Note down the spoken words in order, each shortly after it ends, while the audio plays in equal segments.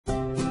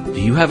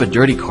Do you have a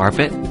dirty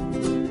carpet?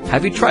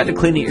 Have you tried to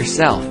clean it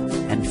yourself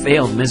and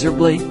failed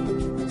miserably?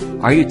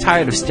 Are you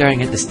tired of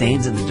staring at the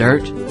stains in the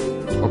dirt?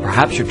 Or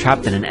perhaps you're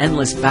trapped in an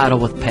endless battle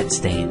with pet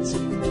stains.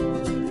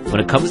 When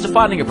it comes to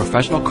finding a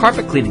professional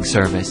carpet cleaning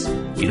service,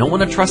 you don't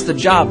want to trust the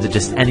job to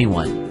just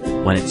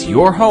anyone. When it's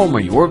your home or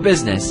your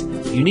business,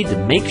 you need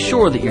to make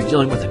sure that you're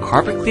dealing with a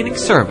carpet cleaning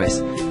service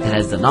that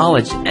has the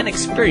knowledge and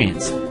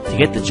experience to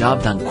get the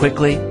job done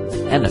quickly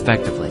and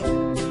effectively.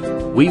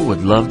 We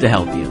would love to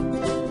help you.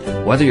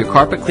 Whether your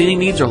carpet cleaning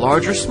needs are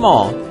large or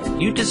small,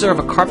 you deserve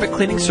a carpet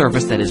cleaning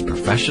service that is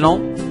professional,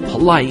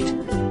 polite,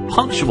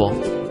 punctual,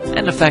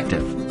 and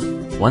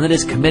effective. One that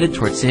is committed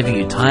towards saving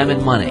you time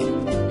and money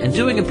and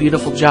doing a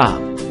beautiful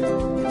job.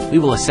 We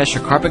will assess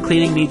your carpet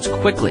cleaning needs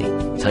quickly,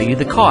 tell you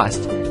the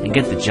cost, and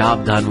get the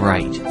job done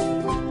right.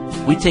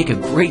 We take a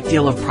great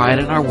deal of pride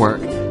in our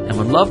work and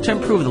would love to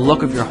improve the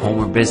look of your home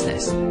or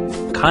business.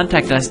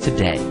 Contact us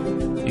today.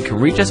 You can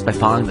reach us by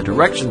following the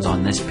directions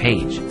on this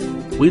page.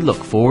 We look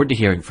forward to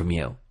hearing from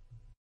you.